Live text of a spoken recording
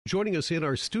Joining us in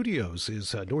our studios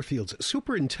is Northfield's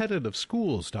Superintendent of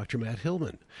Schools, Dr. Matt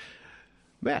Hillmann.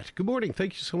 Matt, good morning.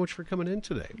 Thank you so much for coming in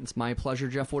today. It's my pleasure,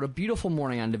 Jeff. What a beautiful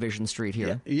morning on Division Street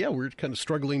here. Yeah, we're kind of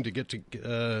struggling to get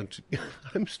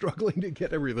I'm struggling to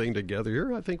get everything together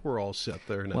here. I think we're all set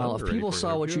there now. Well, if people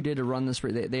saw what you did to run this,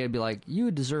 they'd be like, you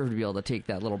deserve to be able to take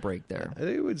that little break there.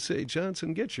 They would say,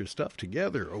 Johnson, get your stuff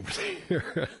together over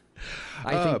there.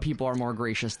 I think people are more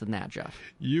gracious than that, Jeff.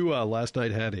 You last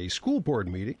night had a school board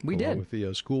meeting. We did. With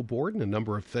the school board and a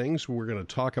number of things we're going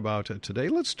to talk about today.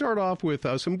 Let's start off with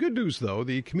some good news, though.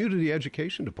 The Community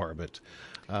Education Department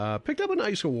picked up a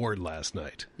nice award last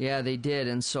night. Yeah, they did.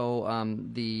 And so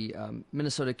the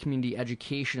Minnesota Community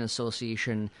Education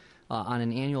Association on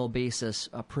an annual basis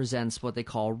presents what they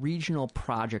call Regional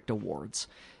Project Awards.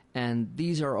 And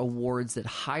these are awards that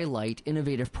highlight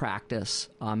innovative practice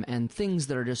and things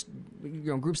that are just,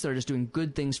 groups that are just doing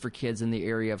good things for kids in the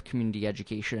area of community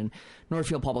education.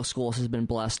 Northfield Public Schools has been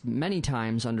blessed many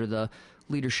times under the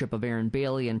leadership of Erin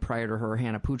Bailey and prior to her,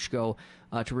 Hannah Puchko,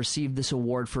 to receive this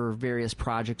award for various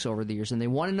projects over the years. And they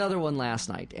won another one last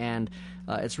night. And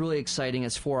it's really exciting.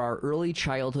 It's for our early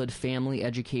childhood family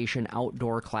education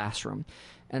outdoor classroom.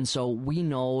 And so we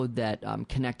know that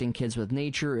connecting kids with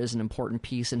nature is an important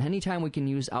piece. And anytime we can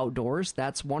use outdoors,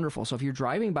 that's wonderful. So if you're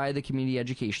driving by the Community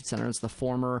Education Center, it's the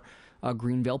former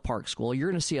Greenville Park School, you're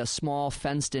going to see a small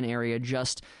fenced-in area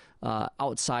just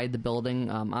outside the building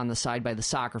on the side by the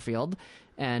soccer field.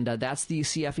 And that's the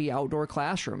CFE outdoor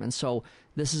classroom. And so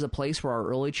this is a place for our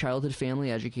early childhood family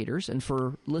educators. And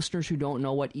for listeners who don't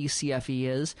know what ECFE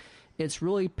is, it's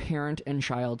really parent and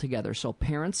child together. So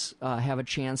parents have a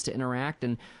chance to interact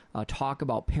and talk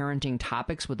about parenting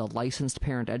topics with a licensed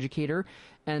parent educator,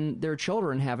 and their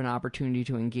children have an opportunity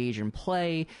to engage in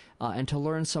play and to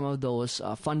learn some of those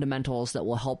fundamentals that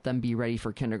will help them be ready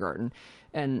for kindergarten.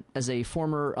 And as a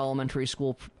former elementary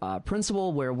school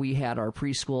principal where we had our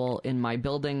preschool in my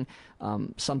building,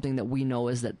 something that we know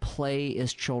is that play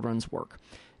is children's work.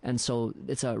 And so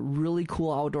it's a really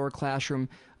cool outdoor classroom.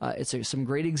 It's some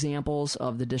great examples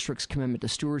of the district's commitment to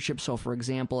stewardship. So, for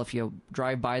example, if you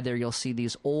drive by there, you'll see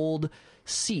these old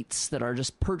seats that are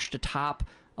just perched atop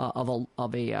of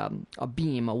a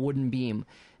beam, a wooden beam.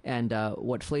 And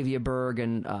what Flavia Berg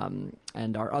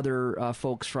and our other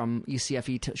folks from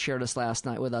ECFE shared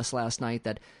with us last night,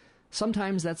 that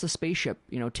sometimes that's a spaceship,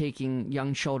 taking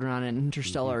young children on an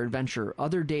interstellar adventure.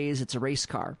 Other days, it's a race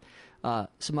car.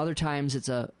 Some other times it's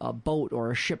a boat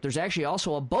or a ship. There's actually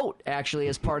also a boat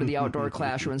as part of the outdoor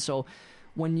classroom. And so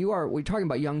when we're talking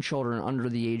about young children under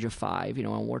the age of 5,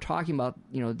 and we're talking about,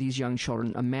 these young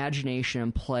children, imagination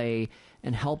and play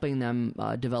and helping them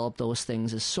develop those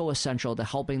things is so essential to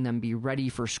helping them be ready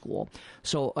for school.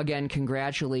 So again,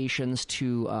 congratulations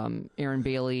to Erin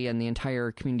Bailey and the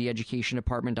entire Community Education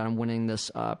Department on winning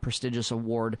this prestigious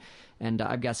award. And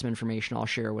I've got some information I'll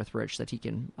share with Rich that he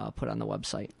can put on the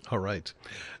website. All right.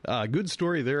 Good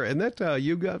story there. And that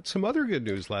you got some other good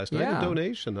news last night,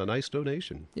 a nice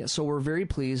donation. Yeah, so we're very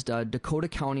pleased. Dakota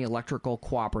County Electrical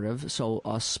Cooperative, so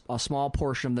a small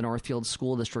portion of the Northfield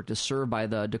School District is served by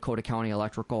the Dakota County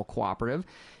Electrical Cooperative,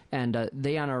 and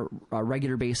they on a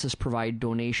regular basis provide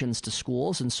donations to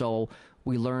schools. And so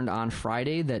we learned on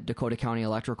Friday that Dakota County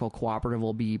Electrical Cooperative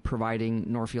will be providing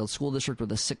Northfield School District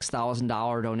with a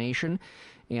 $6,000 donation,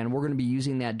 and we're going to be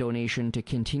using that donation to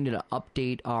continue to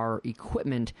update our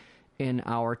equipment in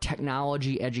our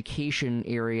technology education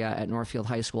area at Northfield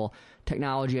High School.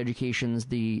 Technology education is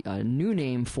the new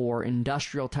name for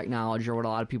industrial technology, or what a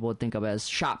lot of people would think of as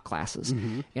shop classes.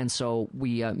 Mm-hmm. And so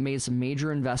we made some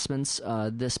major investments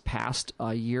this past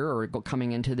year, or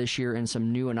coming into this year, in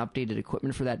some new and updated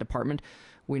equipment for that department.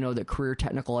 We know that career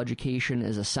technical education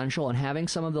is essential, and having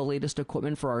some of the latest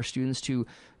equipment for our students to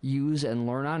use and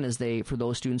learn on for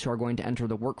those students who are going to enter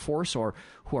the workforce or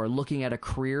who are looking at a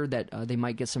career that they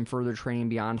might get some further training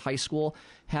beyond high school.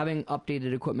 Having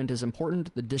updated equipment is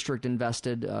important. The district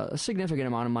invested a significant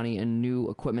amount of money in new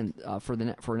equipment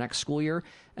for next school year,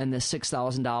 and this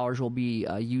 $6,000 will be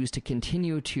used to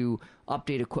continue to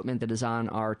update equipment that is on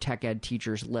our tech ed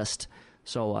teachers list.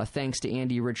 So thanks to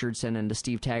Andy Richardson and to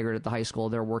Steve Taggart at the high school.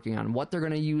 They're working on what they're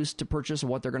going to use to purchase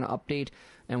and what they're going to update,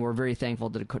 and we're very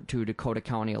thankful to Dakota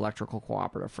County Electrical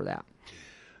Cooperative for that.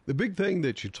 The big thing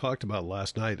that you talked about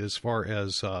last night as far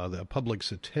as the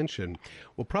public's attention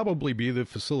will probably be the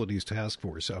Facilities Task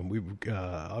Force. I'm going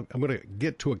to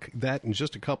get to that in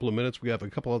just a couple of minutes. We have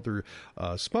a couple other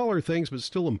smaller things, but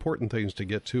still important things to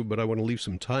get to, but I want to leave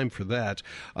some time for that.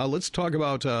 Let's talk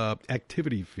about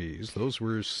activity fees. Those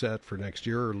were set for next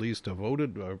year, or at least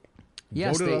voted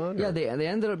Yes, they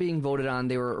ended up being voted on.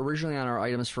 They were originally on our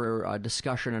items for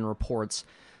discussion and reports.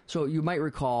 So you might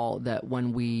recall that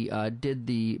when we did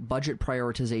the budget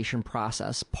prioritization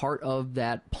process, part of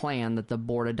that plan that the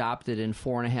board adopted in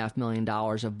 $4.5 million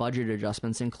of budget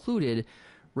adjustments included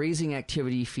raising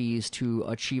activity fees to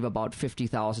achieve about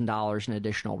 $50,000 in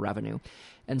additional revenue.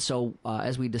 And so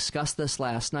as we discussed this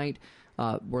last night,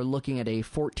 we're looking at a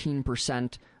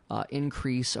 14%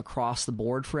 increase across the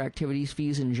board for activity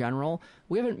fees in general.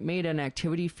 We haven't made an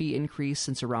activity fee increase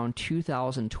since around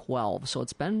 2012. So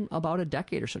it's been about a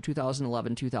decade or so,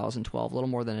 2011, 2012, a little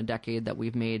more than a decade that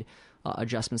we've made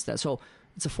adjustments to that. So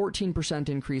it's a 14%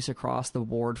 increase across the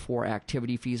board for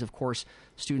activity fees. Of course,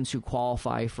 students who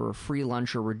qualify for free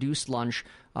lunch or reduced lunch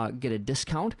get a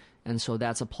discount, and so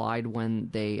that's applied when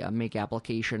they make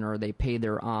application or they pay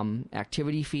their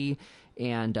activity fee.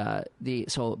 And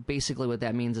so basically what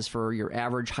that means is for your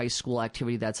average high school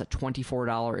activity, that's a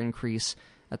 $24 increase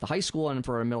at the high school, and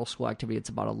for a middle school activity, it's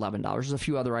about $11. There's a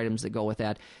few other items that go with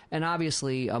that. And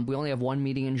obviously, we only have one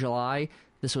meeting in July.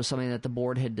 This was something that the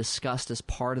board had discussed as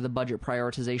part of the budget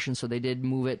prioritization, so they did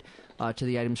move it to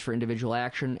the items for individual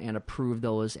action and approve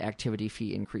those activity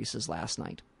fee increases last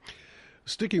night.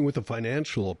 Sticking with the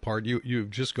financial part, you've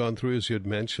just gone through, as you had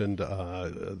mentioned,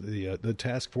 the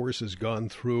task force has gone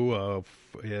through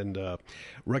and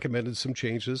recommended some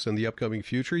changes in the upcoming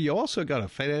future. You also got a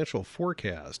financial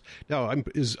forecast. Now,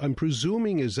 I'm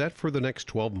presuming, is that for the next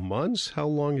 12 months? How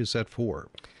long is that for?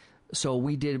 So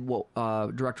we did what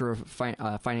Director of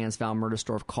Finance Val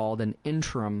Murdesdorf called an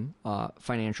interim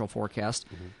financial forecast.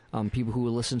 Mm-hmm. People who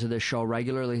listen to this show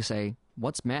regularly say,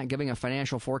 what's Matt giving a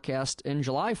financial forecast in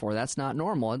July for? That's not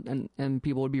normal. And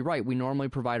people would be right. We normally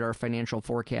provide our financial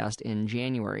forecast in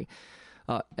January.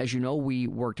 As you know, we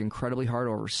worked incredibly hard.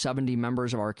 Over 70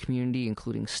 members of our community,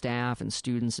 including staff and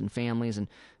students and families and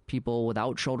people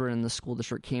without children in the school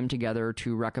district, came together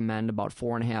to recommend about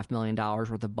 $4.5 million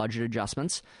worth of budget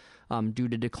adjustments due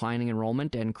to declining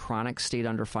enrollment and chronic state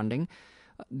underfunding.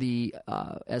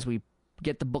 As we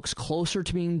get the books closer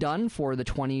to being done for the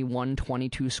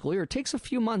 21-22 school year, it takes a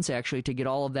few months actually to get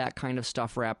all of that kind of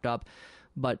stuff wrapped up.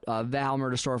 But Val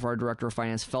Murdesdorf, our Director of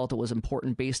Finance, felt it was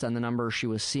important based on the numbers she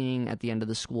was seeing at the end of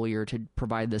the school year to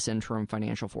provide this interim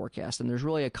financial forecast. And there's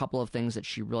really a couple of things that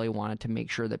she really wanted to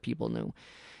make sure that people knew.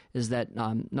 Is that,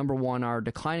 number one, our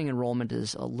declining enrollment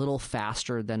is a little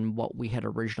faster than what we had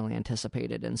originally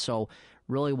anticipated. And so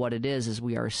really what it is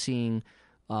we are seeing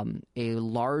a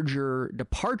larger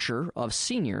departure of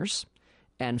seniors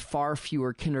and far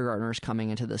fewer kindergartners coming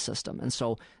into the system. And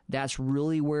so that's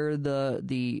really where the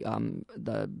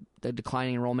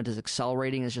declining enrollment is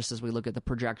accelerating, is just as we look at the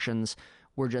projections,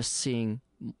 we're just seeing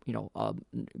a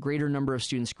greater number of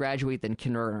students graduate than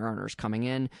kindergartners coming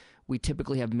in. We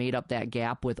typically have made up that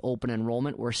gap with open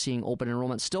enrollment. We're seeing open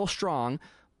enrollment still strong,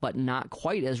 but not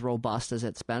quite as robust as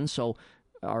it's been. So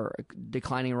our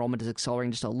declining enrollment is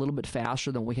accelerating just a little bit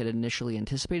faster than we had initially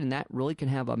anticipated, and that really can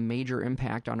have a major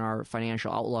impact on our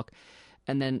financial outlook.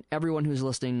 And then everyone who's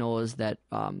listening knows that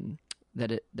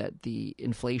that the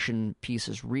inflation piece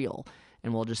is real.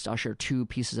 And I'll share two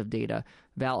pieces of data.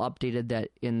 Val updated that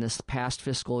in this past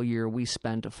fiscal year, we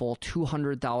spent a full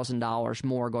 $200,000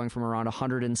 more, going from around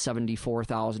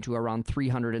 $174,000 to around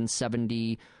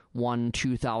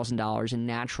 $371,000 in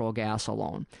natural gas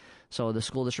alone. So the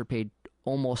school district paid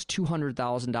almost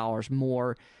 $200,000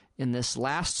 more in this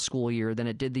last school year than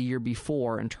it did the year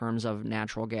before in terms of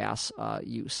natural gas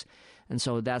use. And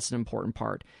so that's an important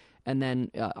part. And then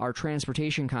our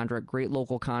transportation contract, great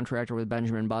local contractor with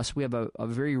Benjamin Bus, we have a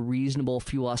very reasonable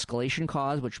fuel escalation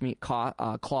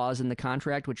clause in the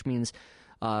contract, which means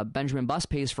Benjamin Bus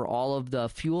pays for all of the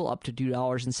fuel up to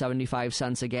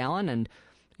 $2.75 a gallon. And,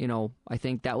 I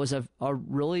think that was a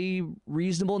really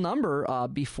reasonable number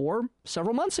before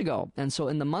several months ago. And so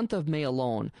in the month of May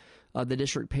alone, the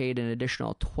district paid an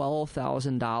additional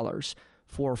 $12,000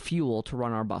 for fuel to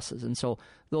run our buses. And so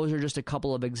those are just a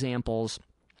couple of examples.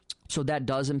 So that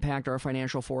does impact our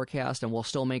financial forecast, and we'll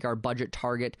still make our budget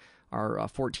target, our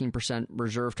 14%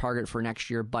 reserve target for next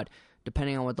year. But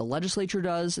depending on what the legislature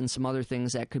does and some other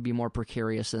things, that could be more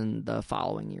precarious in the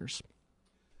following years.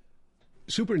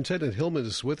 Superintendent Hillmann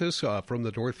is with us from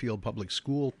the Northfield Public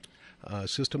School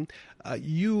system.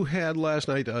 You had last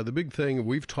night, the big thing,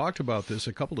 we've talked about this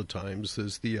a couple of times,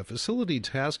 is the facility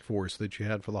task force that you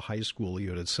had for the high school. You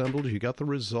had assembled, you got the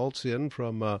results in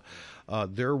from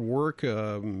their work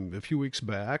a few weeks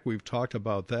back. We've talked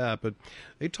about that, but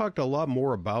they talked a lot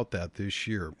more about that this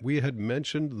year. We had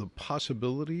mentioned the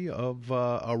possibility of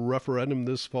a referendum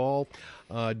this fall.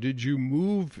 Did you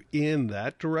move in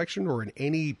that direction or in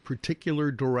any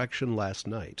particular direction last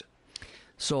night?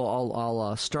 So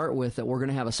I'll start with that. We're going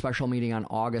to have a special meeting on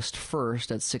August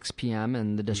 1st at 6 p.m.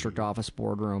 in the district office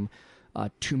boardroom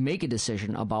to make a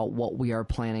decision about what we are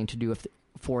planning to do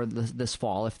for this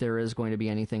fall, if there is going to be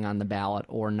anything on the ballot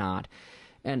or not.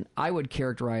 And I would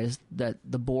characterize that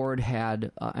the board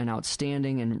had an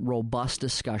outstanding and robust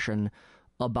discussion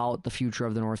about the future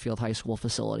of the Northfield High School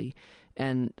facility.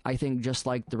 And I think just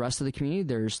like the rest of the community,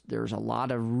 there's a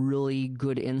lot of really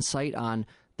good insight on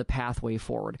the pathway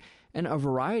forward and a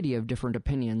variety of different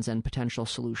opinions and potential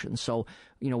solutions. So,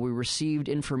 we received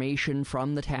information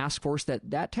from the task force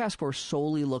that task force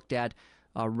solely looked at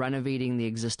renovating the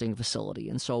existing facility.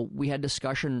 And so we had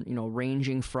discussion,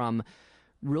 ranging from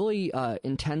really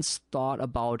intense thought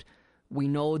about, we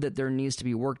know that there needs to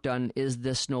be work done. Is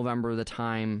this November the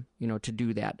time, to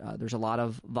do that? There's a lot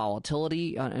of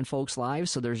volatility in folks'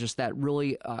 lives, so there's just that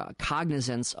really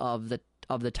cognizance of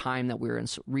the time that we're in,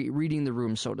 reading the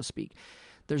room, so to speak.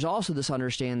 There's also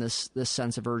this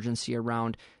sense of urgency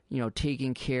around,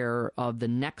 taking care of the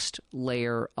next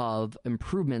layer of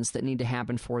improvements that need to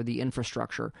happen for the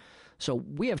infrastructure. So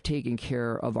we have taken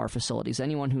care of our facilities.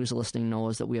 Anyone who's listening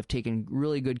knows that we have taken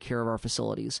really good care of our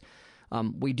facilities.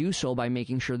 We do so by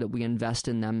making sure that we invest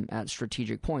in them at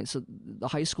strategic points. So the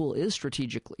high school is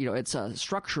strategically, it's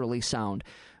structurally sound.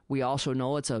 We also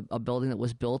know it's a building that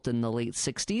was built in the late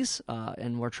 60s,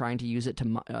 and we're trying to use it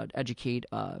to educate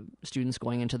students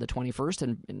going into the 21st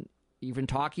and even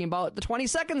talking about the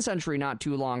 22nd century not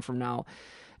too long from now.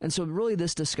 And so really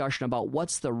this discussion about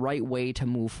what's the right way to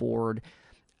move forward.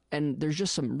 And there's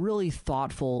just some really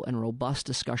thoughtful and robust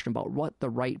discussion about what the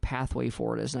right pathway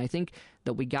forward is. And I think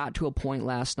that we got to a point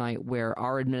last night where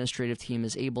our administrative team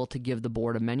is able to give the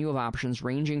board a menu of options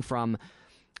ranging from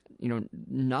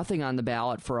nothing on the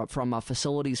ballot from a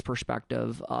facilities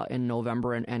perspective in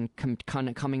November and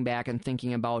coming back and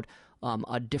thinking about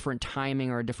a different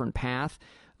timing or a different path,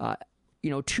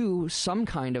 to some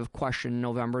kind of question in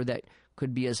November that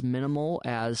could be as minimal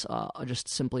as just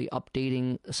simply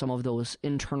updating some of those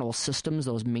internal systems,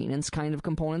 those maintenance kind of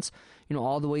components,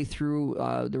 all the way through.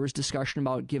 There was discussion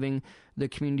about giving the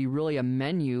community really a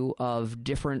menu of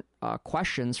different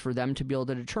questions for them to be able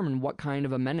to determine what kind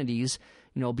of amenities,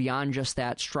 beyond just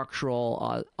that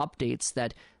structural updates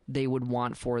that they would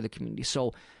want for the community.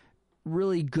 So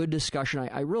really good discussion.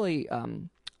 I really, I'm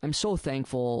so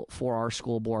thankful for our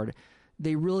school board.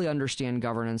 They really understand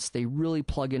governance. They really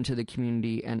plug into the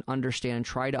community and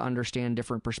try to understand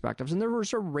different perspectives. And there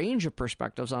was a range of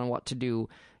perspectives on what to do,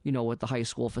 with the high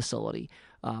school facility.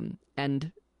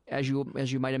 And as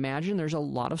you might imagine, there's a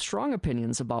lot of strong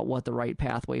opinions about what the right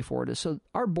pathway forward is. So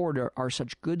our board are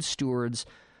such good stewards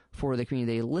for the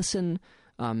community. They listen,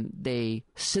 they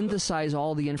synthesize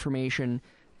all the information,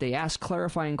 they ask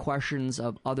clarifying questions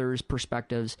of others'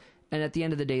 perspectives, and at the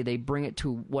end of the day, they bring it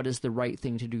to what is the right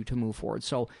thing to do to move forward.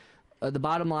 So the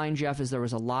bottom line, Jeff, is there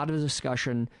was a lot of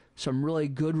discussion, some really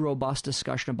good, robust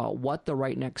discussion about what the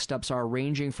right next steps are,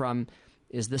 ranging from,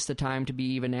 is this the time to be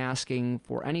even asking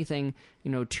for anything,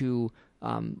 to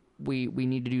we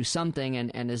need to do something,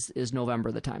 and is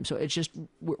November the time? So it's just,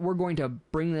 we're going to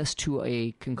bring this to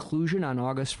a conclusion on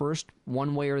August 1st,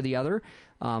 one way or the other.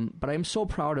 But I'm so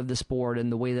proud of this board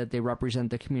and the way that they represent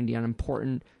the community on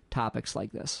important topics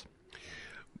like this.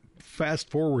 Fast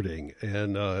forwarding,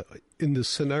 and in the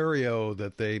scenario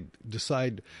that they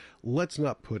decide, let's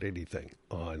not put anything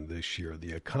on this year.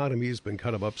 The economy has been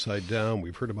kind of upside down.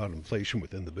 We've heard about inflation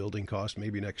within the building cost.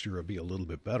 Maybe next year will be a little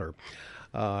bit better.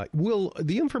 Will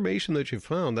the information that you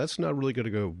found, that's not really going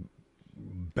to go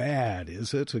bad,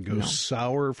 is it? To go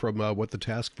sour from what the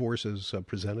task force has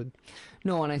presented?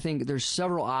 No, and I think there's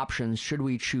several options should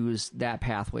we choose that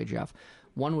pathway, Jeff.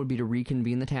 One would be to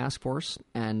reconvene the task force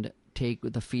and take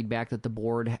the feedback that the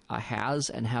board has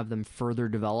and have them further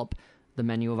develop the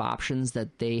menu of options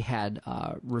that they had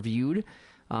reviewed.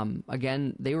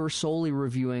 Again, they were solely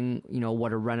reviewing,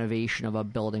 what a renovation of a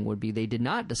building would be. They did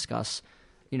not discuss,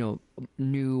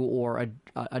 new or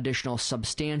additional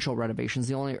substantial renovations.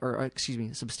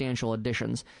 Substantial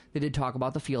additions. They did talk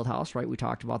about the field house, right? We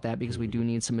talked about that because we do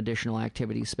need some additional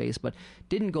activity space, but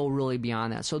didn't go really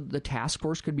beyond that. So the task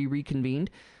force could be reconvened.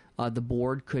 The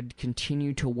board could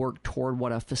continue to work toward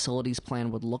what a facilities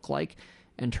plan would look like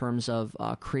in terms of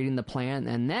creating the plan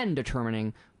and then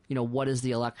determining, what is the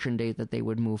election date that they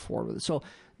would move forward with. So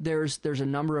there's a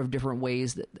number of different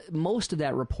ways that most of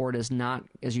that report is not,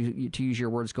 as you to use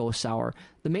your words, go sour.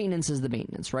 The maintenance is the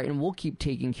maintenance, right? And we'll keep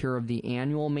taking care of the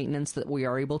annual maintenance that we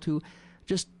are able to.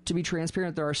 Just to be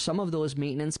transparent, there are some of those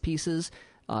maintenance pieces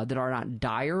that are not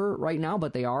dire right now,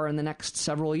 but they are in the next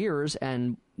several years,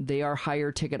 and they are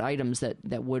higher ticket items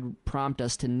that would prompt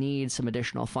us to need some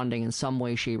additional funding in some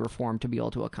way, shape, or form to be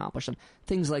able to accomplish them.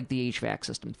 Things like the HVAC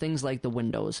system, things like the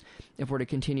windows, if we're to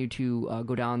continue to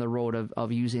go down the road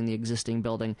of using the existing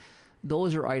building.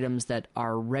 Those are items that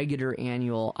our regular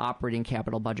annual operating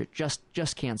capital budget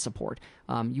just can't support.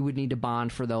 You would need to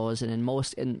bond for those, and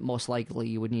most likely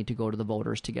you would need to go to the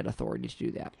voters to get authority to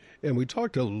do that. And we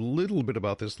talked a little bit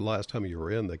about this the last time you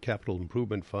were in, the Capital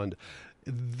Improvement Fund.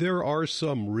 There are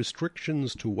some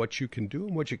restrictions to what you can do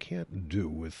and what you can't do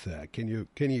with that. Can you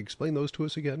explain those to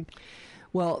us again?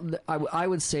 Well, I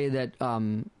would say that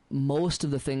most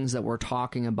of the things that we're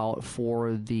talking about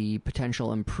for the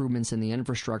potential improvements in the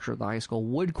infrastructure of the high school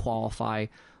would qualify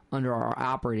under our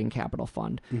operating capital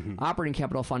fund. Mm-hmm. Operating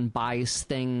capital fund buys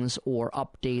things or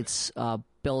updates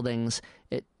buildings.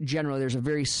 Generally, there's a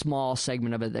very small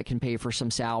segment of it that can pay for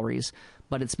some salaries,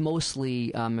 but it's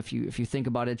mostly, if you think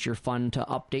about it, it's your fund to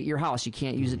update your house. You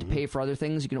can't use it to pay for other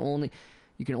things. You can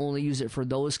only use it for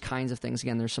those kinds of things.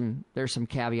 Again, there's some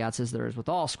caveats, as there is with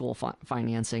all school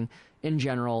financing. In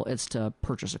general, it's to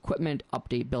purchase equipment,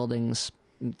 update buildings,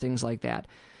 things like that.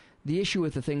 The issue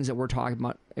with the things that we're talking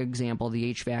about, example,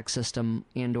 the HVAC system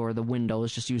and or the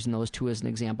windows, just using those two as an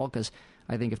example, because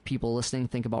I think if people listening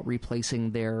think about replacing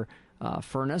their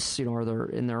furnace, or they're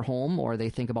in their home, or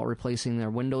they think about replacing their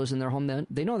windows in their home, then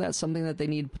they know that's something that they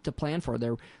need to plan for.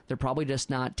 They're probably just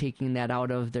not taking that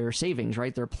out of their savings,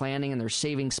 right? They're planning and they're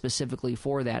saving specifically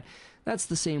for that. That's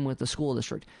the same with the school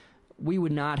district. We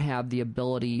would not have the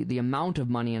ability, the amount of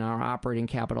money in our operating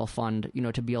capital fund,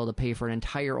 to be able to pay for an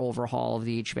entire overhaul of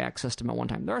the HVAC system at one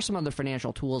time. There are some other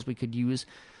financial tools we could use,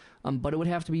 but it would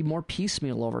have to be more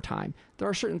piecemeal over time. There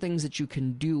are certain things that you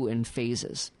can do in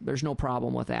phases. There's no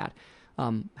problem with that.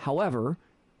 However,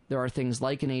 there are things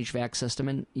like an HVAC system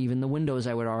and even the windows,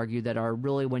 I would argue, that are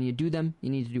really, when you do them,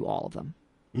 you need to do all of them.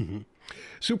 Mm-hmm.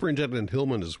 Superintendent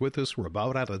Hillmann is with us. We're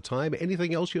about out of time.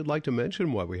 Anything else you'd like to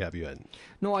mention while we have you in?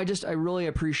 No, I really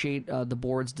appreciate the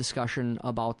board's discussion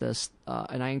about this,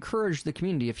 and I encourage the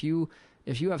community, if you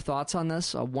have thoughts on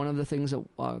this, one of the things that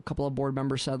a couple of board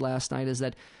members said last night is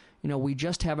that we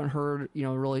just haven't heard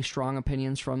really strong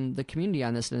opinions from the community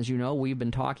on this. And as you know, we've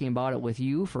been talking about it with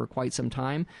you for quite some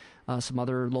time. Some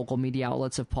other local media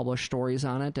outlets have published stories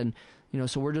on it, and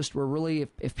so we're really,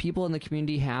 if people in the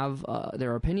community have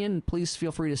their opinion, please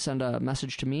feel free to send a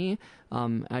message to me.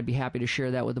 I'd be happy to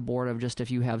share that with the board, of just if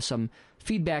you have some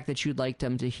feedback that you'd like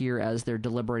them to hear as they're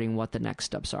deliberating what the next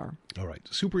steps are. All right.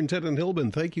 Superintendent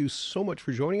Hillmann, thank you so much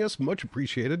for joining us. Much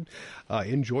appreciated.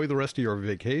 Enjoy the rest of your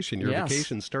vacation. Your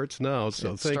vacation starts now,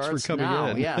 so thanks for coming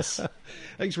in. Yes.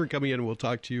 Thanks for coming in. We'll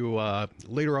talk to you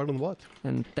later on in the month.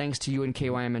 And thanks to you and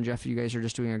KYM and Jeff. You guys are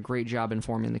just doing a great job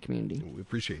informing the community. We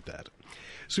appreciate that.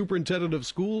 Superintendent of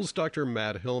Schools, Dr.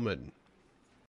 Matt Hillmann.